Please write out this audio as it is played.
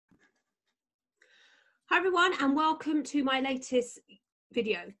Hi everyone, and welcome to my latest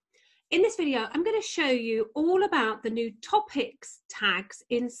video. In this video, I'm going to show you all about the new topics tags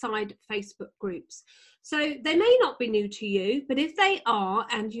inside Facebook groups. So they may not be new to you, but if they are,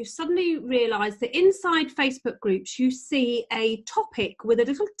 and you suddenly realize that inside Facebook groups, you see a topic with a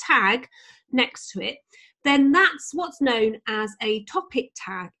little tag next to it, then that's what's known as a topic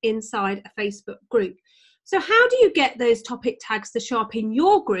tag inside a Facebook group. So how do you get those topic tags to show up in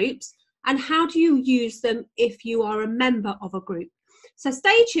your groups? And how do you use them if you are a member of a group? So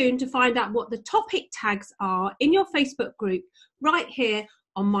stay tuned to find out what the topic tags are in your Facebook group right here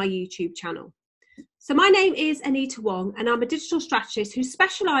on my YouTube channel. So my name is Anita Wong, and I'm a digital strategist who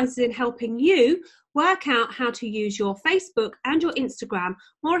specialises in helping you work out how to use your Facebook and your Instagram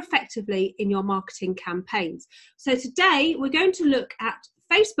more effectively in your marketing campaigns. So today we're going to look at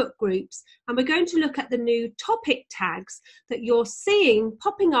Facebook groups, and we're going to look at the new topic tags that you're seeing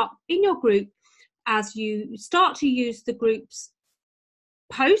popping up in your group as you start to use the group's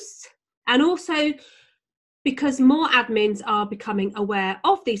posts, and also because more admins are becoming aware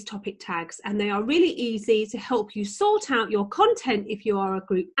of these topic tags, and they are really easy to help you sort out your content if you are a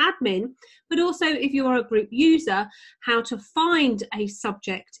group admin, but also if you are a group user, how to find a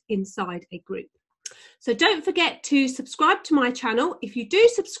subject inside a group. So don't forget to subscribe to my channel. If you do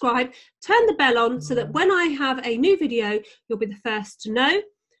subscribe, turn the bell on so that when I have a new video, you'll be the first to know.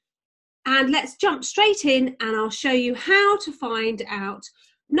 And let's jump straight in, and I'll show you how to find out,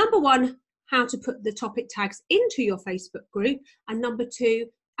 number one, how to put the topic tags into your Facebook group, and number two,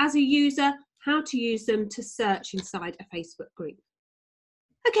 as a user, how to use them to search inside a Facebook group.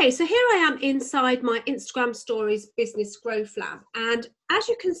 Okay, so here I am inside my Instagram Stories Business Growth Lab, and as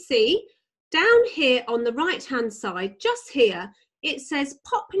you can see, down here on the right hand side, just here, it says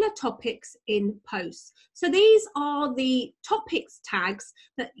popular topics in posts. So these are the topics tags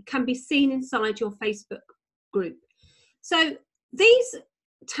that can be seen inside your Facebook group. So these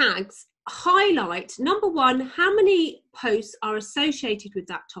tags highlight, number one, how many posts are associated with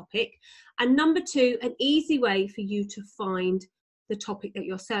that topic, and number two, an easy way for you to find the topic that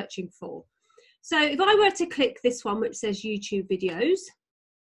you're searching for. So if I were to click this one, which says YouTube videos,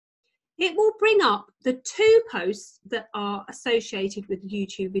 it will bring up the two posts that are associated with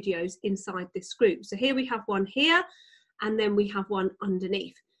YouTube videos inside this group. So here we have one here, and then we have one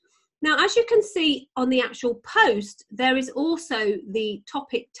underneath. Now, as you can see on the actual post, there is also the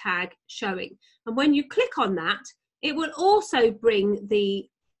topic tag showing. And when you click on that, it will also bring the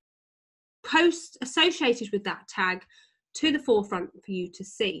post associated with that tag to the forefront for you to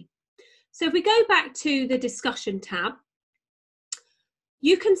see. So if we go back to the discussion tab,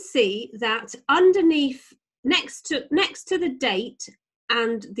 you can see that underneath, next to the date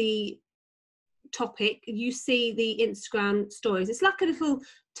and the topic, you see the Instagram stories. It's like a little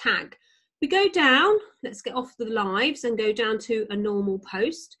tag. We go down, let's get off the lives and go down to a normal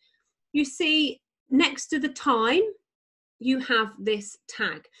post. You see next to the time, you have this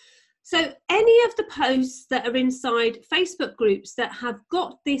tag. So any of the posts that are inside Facebook groups that have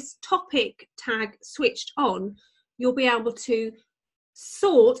got this topic tag switched on, you'll be able to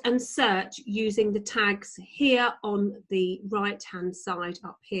sort and search using the tags here on the right hand side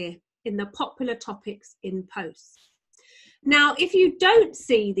up here in the popular topics in posts. Now, if you don't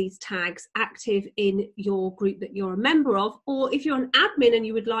see these tags active in your group that you're a member of, or if you're an admin and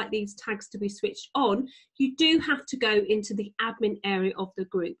you would like these tags to be switched on, you do have to go into the admin area of the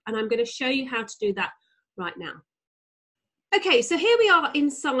group, and I'm going to show you how to do that right now. Okay, so here we are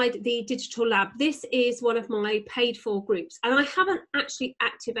inside the digital lab. This is one of my paid for groups, and I haven't actually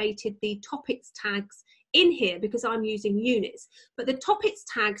activated the topics tags in here because I'm using units, but the topics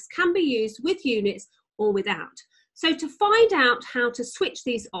tags can be used with units or without. So to find out how to switch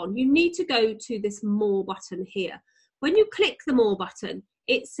these on, you need to go to this more button here. When you click the more button,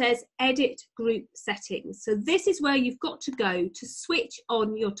 it says edit group settings. So this is where you've got to go to switch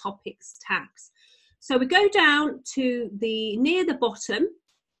on your topics tags. So we go down to near the bottom,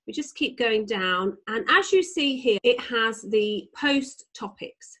 we just keep going down, and as you see here, it has the post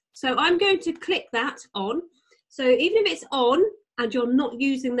topics. So I'm going to click that on. So even if it's on and you're not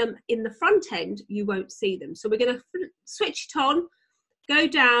using them in the front end, you won't see them. So we're going to switch it on, go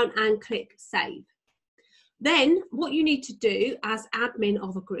down and click save. Then what you need to do as admin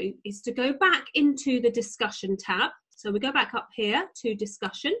of a group is to go back into the discussion tab. So we go back up here to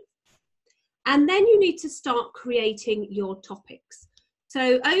discussion. And then you need to start creating your topics.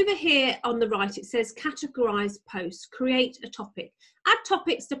 So over here on the right, it says categorize posts, create a topic. Add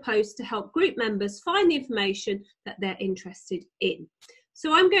topics to posts to help group members find the information that they're interested in.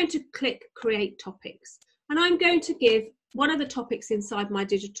 So I'm going to click create topics, and I'm going to give one of the topics inside my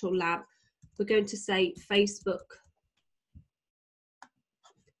digital lab we're going to say Facebook.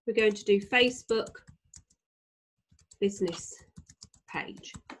 We're going to do Facebook business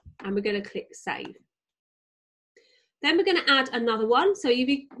page, and we're going to click save. Then we're going to add another one. So if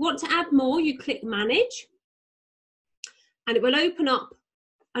you want to add more, you click manage, and it will open up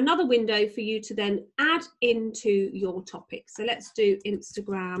another window for you to then add into your topic. So let's do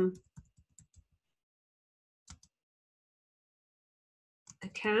Instagram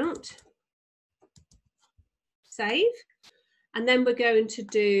account, save, and then we're going to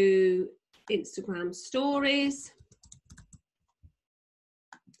do Instagram stories,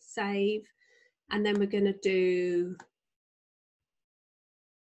 save, and then we're going to do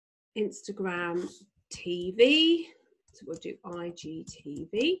Instagram TV, so we'll do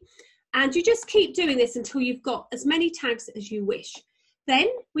IGTV, and you just keep doing this until you've got as many tags as you wish. Then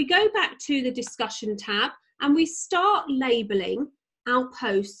we go back to the discussion tab and we start labeling our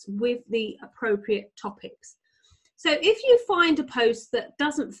posts with the appropriate topics. So if you find a post that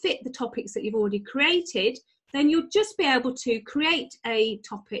doesn't fit the topics that you've already created, then you'll just be able to create a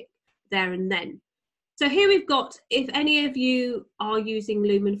topic there and then. So here we've got, if any of you are using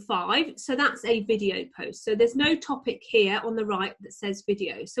Lumen 5, so that's a video post. So there's no topic here on the right that says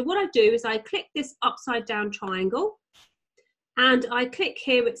video. So what I do is I click this upside down triangle and I click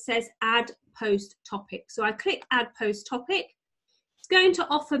here, it says add post topic. So I click add post topic. It's going to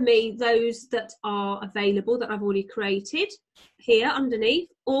offer me those that are available that I've already created here underneath,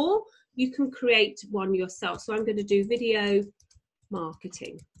 or you can create one yourself. So I'm going to do video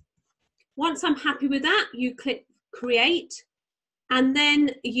marketing. Once I'm happy with that, you click create and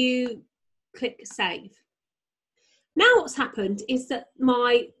then you click save. Now what's happened is that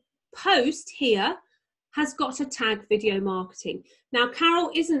my post here has got a tag video marketing. Now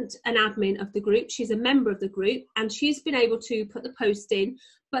Carol isn't an admin of the group, she's a member of the group, and she's been able to put the post in,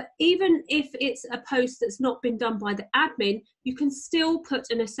 but even if it's a post that's not been done by the admin, you can still put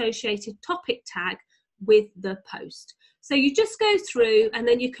an associated topic tag with the post. So you just go through and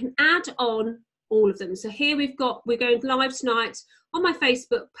then you can add on all of them. So here we're going live tonight on my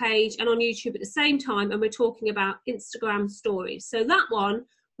Facebook page and on YouTube at the same time, and we're talking about Instagram stories. So that one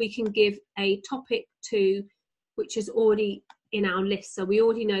we can give a topic to, which is already in our list. So we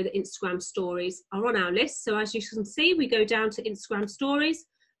already know that Instagram stories are on our list. So as you can see, we go down to Instagram stories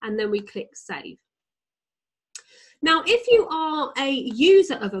and then we click save. Now, if you are a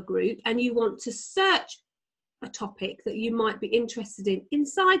user of a group and you want to search a topic that you might be interested in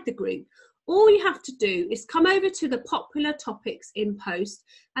inside the group, all you have to do is come over to the popular topics in post,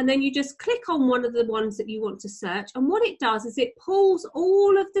 and then you just click on one of the ones that you want to search, and what it does is it pulls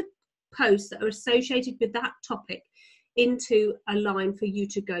all of the posts that are associated with that topic into a line for you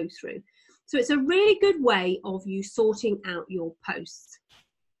to go through. So it's a really good way of you sorting out your posts.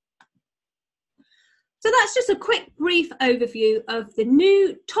 So that's just a quick brief overview of the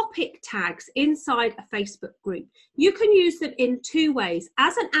new topic tags inside a Facebook group. You can use them in two ways.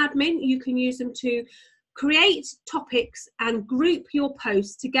 As an admin, you can use them to create topics and group your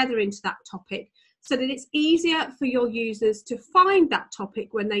posts together into that topic so that it's easier for your users to find that topic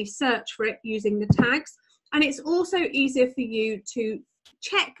when they search for it using the tags. And it's also easier for you to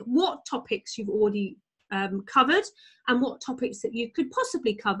check what topics you've already covered and what topics that you could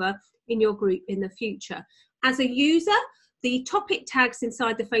possibly cover in your group in the future. As a user, the topic tags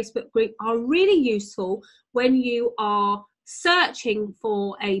inside the Facebook group are really useful when you are searching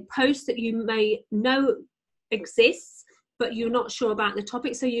for a post that you may know exists, but you're not sure about the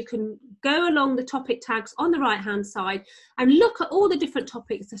topic. So you can go along the topic tags on the right hand side and look at all the different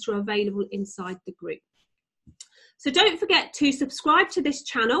topics that are available inside the group. So don't forget to subscribe to this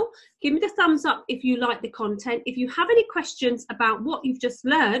channel. Give me the thumbs up if you like the content. If you have any questions about what you've just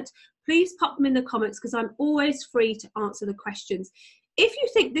learned, please pop them in the comments because I'm always free to answer the questions. If you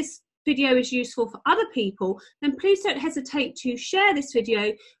think this video is useful for other people, then please don't hesitate to share this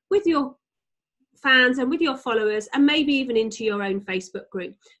video with your fans and with your followers, and maybe even into your own Facebook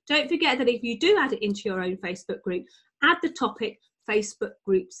group. Don't forget that if you do add it into your own Facebook group, add the topic Facebook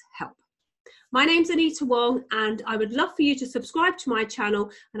groups help. My name's Anita Wong, and I would love for you to subscribe to my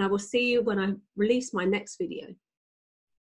channel, and I will see you when I release my next video.